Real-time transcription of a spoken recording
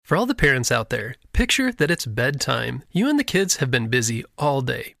For all the parents out there, picture that it's bedtime. You and the kids have been busy all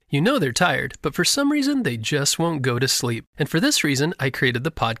day. You know they're tired, but for some reason they just won't go to sleep. And for this reason, I created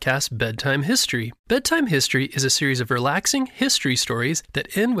the podcast Bedtime History. Bedtime History is a series of relaxing history stories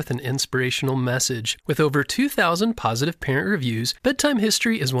that end with an inspirational message. With over 2,000 positive parent reviews, Bedtime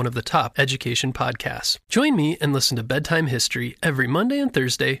History is one of the top education podcasts. Join me and listen to Bedtime History every Monday and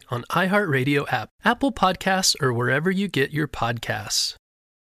Thursday on iHeartRadio app, Apple Podcasts, or wherever you get your podcasts.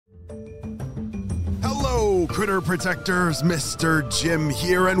 Hello, Critter Protectors. Mr. Jim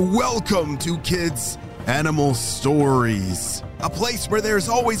here, and welcome to Kids Animal Stories, a place where there's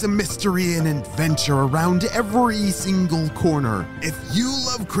always a mystery and adventure around every single corner. If you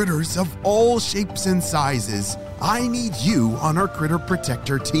love critters of all shapes and sizes, I need you on our Critter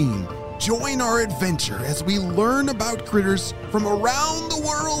Protector team. Join our adventure as we learn about critters from around the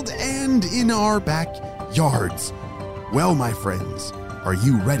world and in our backyards. Well, my friends, are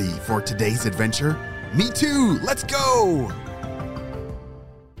you ready for today's adventure? Me too! Let's go!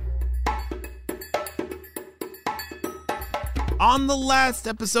 On the last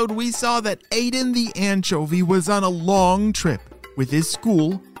episode, we saw that Aiden the Anchovy was on a long trip with his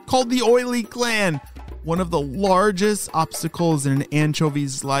school called the Oily Clan. One of the largest obstacles in an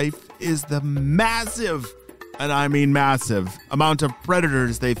anchovy's life is the massive, and I mean massive, amount of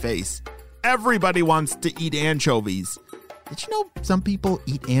predators they face. Everybody wants to eat anchovies. Did you know some people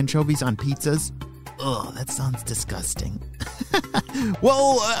eat anchovies on pizzas? Ugh, that sounds disgusting.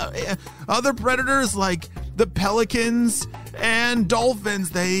 Well, other predators like the pelicans and dolphins,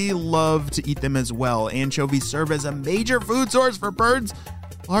 they love to eat them as well. Anchovies serve as a major food source for birds,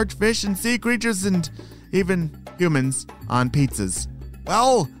 large fish, and sea creatures, and even humans on pizzas.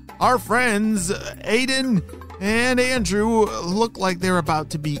 Well, our friends, Aiden and Andrew, look like they're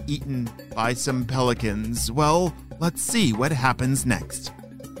about to be eaten by some pelicans. Well, let's see what happens next.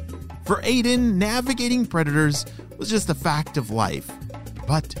 For Aiden, navigating predators was just a fact of life.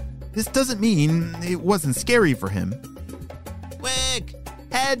 But this doesn't mean it wasn't scary for him. Quick!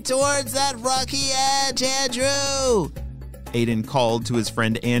 Head towards that rocky edge, Andrew! Aiden called to his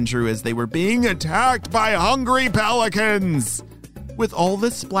friend Andrew as they were being attacked by hungry pelicans. With all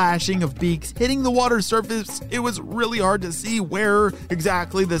the splashing of beaks hitting the water surface, it was really hard to see where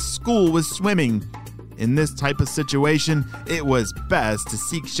exactly the school was swimming. In this type of situation, it was best to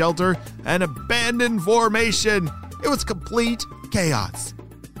seek shelter and abandon formation. It was complete chaos.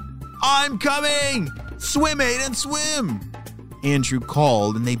 I'm coming! Swim, Aiden, swim! Andrew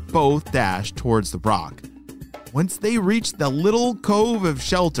called, and they both dashed towards the rock. Once they reached the little cove of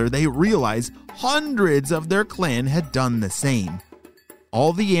shelter, they realized hundreds of their clan had done the same.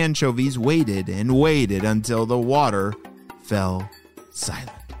 All the anchovies waited and waited until the water fell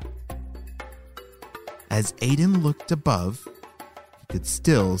silent. As Aiden looked above, he could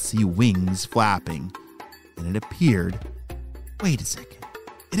still see wings flapping, and it appeared, wait a second,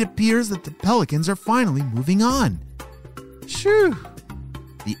 it appears that the pelicans are finally moving on. Phew!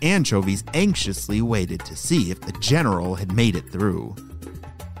 The anchovies anxiously waited to see if the general had made it through.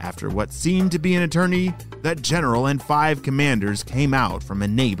 After what seemed to be an eternity, that general and 5 commanders came out from a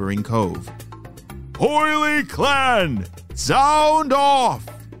neighboring cove. Oily Clan, sound off!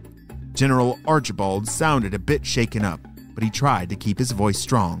 General Archibald sounded a bit shaken up, but he tried to keep his voice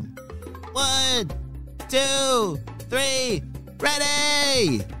strong. 1, 2, 3,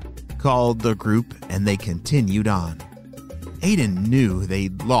 ready! Called the group, and they continued on. Aiden knew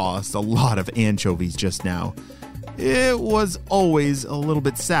they'd lost a lot of anchovies just now. It was always a little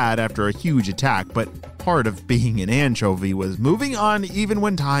bit sad after a huge attack, but part of being an anchovy was moving on even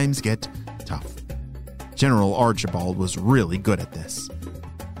when times get tough. General Archibald was really good at this.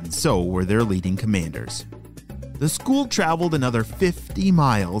 So were their leading commanders. The school traveled another 50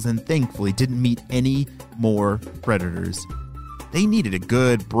 miles and thankfully didn't meet any more predators. They needed a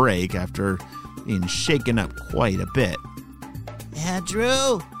good break after being shaken up quite a bit.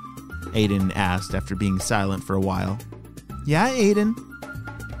 Andrew? Aiden asked after being silent for a while. Yeah, Aiden?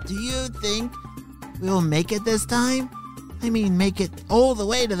 Do you think we'll make it this time? I mean, make it all the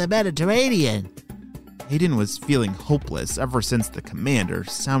way to the Mediterranean. Aiden was feeling hopeless ever since the commander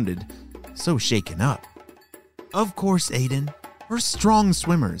sounded so shaken up. Of course, Aiden. We're strong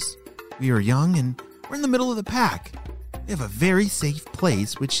swimmers. We are young and we're in the middle of the pack. We have a very safe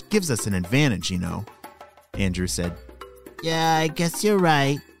place, which gives us an advantage, you know, Andrew said. Yeah, I guess you're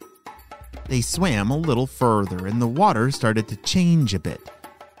right. They swam a little further and the water started to change a bit.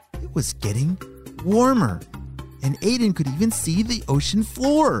 It was getting warmer, and Aiden could even see the ocean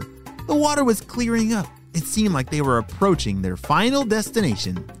floor. The water was clearing up. It seemed like they were approaching their final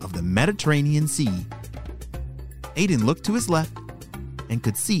destination of the Mediterranean Sea. Aiden looked to his left and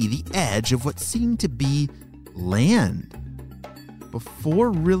could see the edge of what seemed to be land.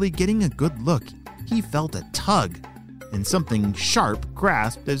 Before really getting a good look, he felt a tug, and something sharp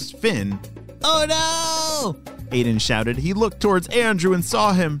grasped his fin. Oh no! Aiden shouted. He looked towards Andrew and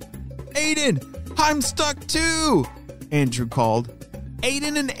saw him. Aiden, I'm stuck too! Andrew called.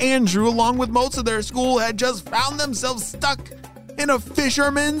 Aiden and Andrew, along with most of their school, had just found themselves stuck in a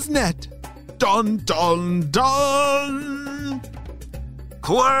fisherman's net. Dun, dun, dun!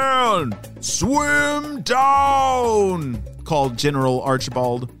 Clan, swim down! Called General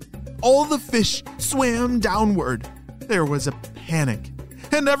Archibald. All the fish swam downward. There was a panic,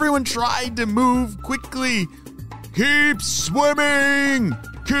 and everyone tried to move quickly. Keep swimming!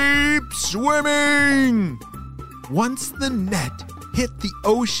 Keep swimming! Once the net hit the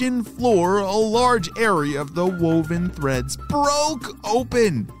ocean floor, a large area of the woven threads broke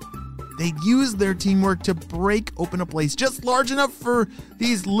open. They'd used their teamwork to break open a place just large enough for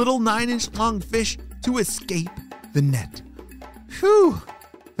these little 9-inch long fish to escape the net. Whew,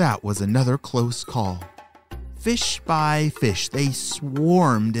 that was another close call. Fish by fish, they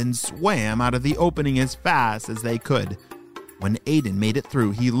swarmed and swam out of the opening as fast as they could. When Aiden made it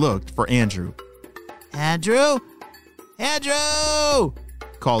through, he looked for Andrew. Andrew? Andrew!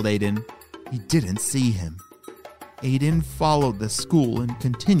 Called Aiden. He didn't see him. Aiden followed the school and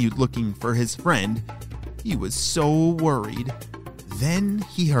continued looking for his friend. He was so worried. Then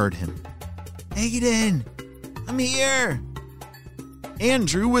he heard him. Aiden, I'm here.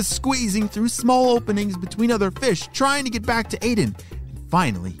 Andrew was squeezing through small openings between other fish, trying to get back to Aiden. And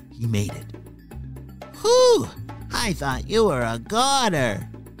finally, he made it. Whew! I thought you were a goner.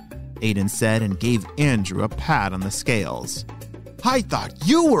 Aiden said and gave Andrew a pat on the scales. I thought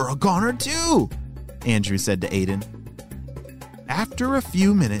you were a goner too, Andrew said to Aiden. After a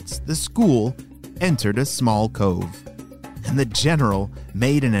few minutes, the school entered a small cove, and the general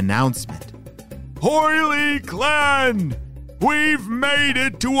made an announcement. Oily Clan! We've made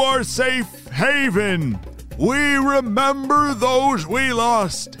it to our safe haven. We remember those we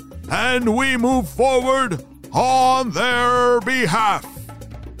lost, and we move forward on their behalf.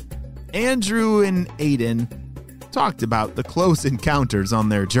 Andrew and Aiden talked about the close encounters on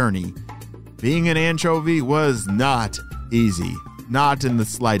their journey. Being an anchovy was not easy, not in the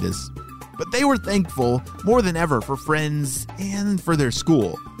slightest. But they were thankful more than ever for friends and for their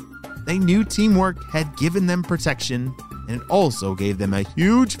school. They knew teamwork had given them protection, and it also gave them a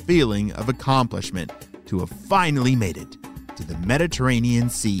huge feeling of accomplishment to have finally made it to the Mediterranean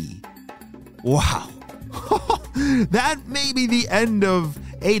Sea. Wow. That may be the end of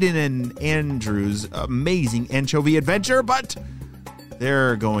Aiden and Andrew's amazing anchovy adventure, but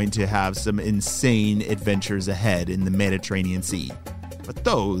they're going to have some insane adventures ahead in the Mediterranean Sea. But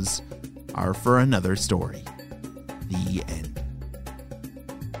those are for another story. The end.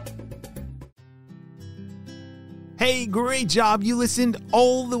 Hey, great job. You listened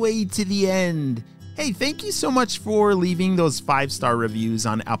all the way to the end. Hey, thank you so much for leaving those 5-star reviews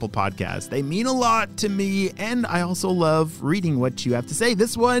on Apple Podcasts. They mean a lot to me, and I also love reading what you have to say.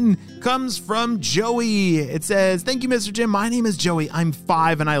 This one comes from Joey. It says, "Thank you, Mr. Jim. My name is Joey. I'm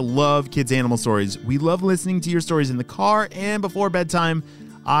 5, and I love kids' animal stories. We love listening to your stories in the car and before bedtime.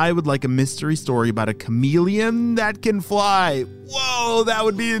 I would like a mystery story about a chameleon that can fly." Whoa, that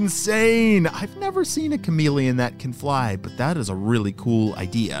would be insane. I've never seen a chameleon that can fly, but that is a really cool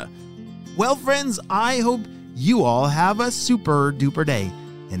idea. Well, friends, I hope you all have a super duper day,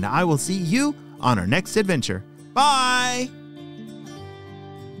 and I will see you on our next adventure. Bye!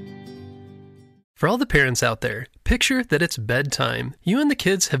 For all the parents out there, picture that it's bedtime. You and the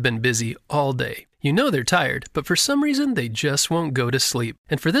kids have been busy all day. You know they're tired, but for some reason they just won't go to sleep.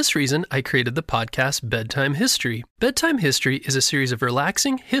 And for this reason, I created the podcast Bedtime History. Bedtime History is a series of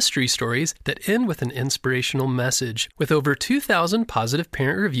relaxing history stories that end with an inspirational message. With over 2,000 positive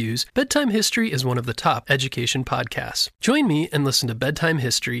parent reviews, Bedtime History is one of the top education podcasts. Join me and listen to Bedtime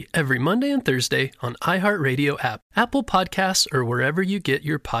History every Monday and Thursday on iHeartRadio app, Apple Podcasts, or wherever you get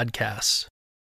your podcasts.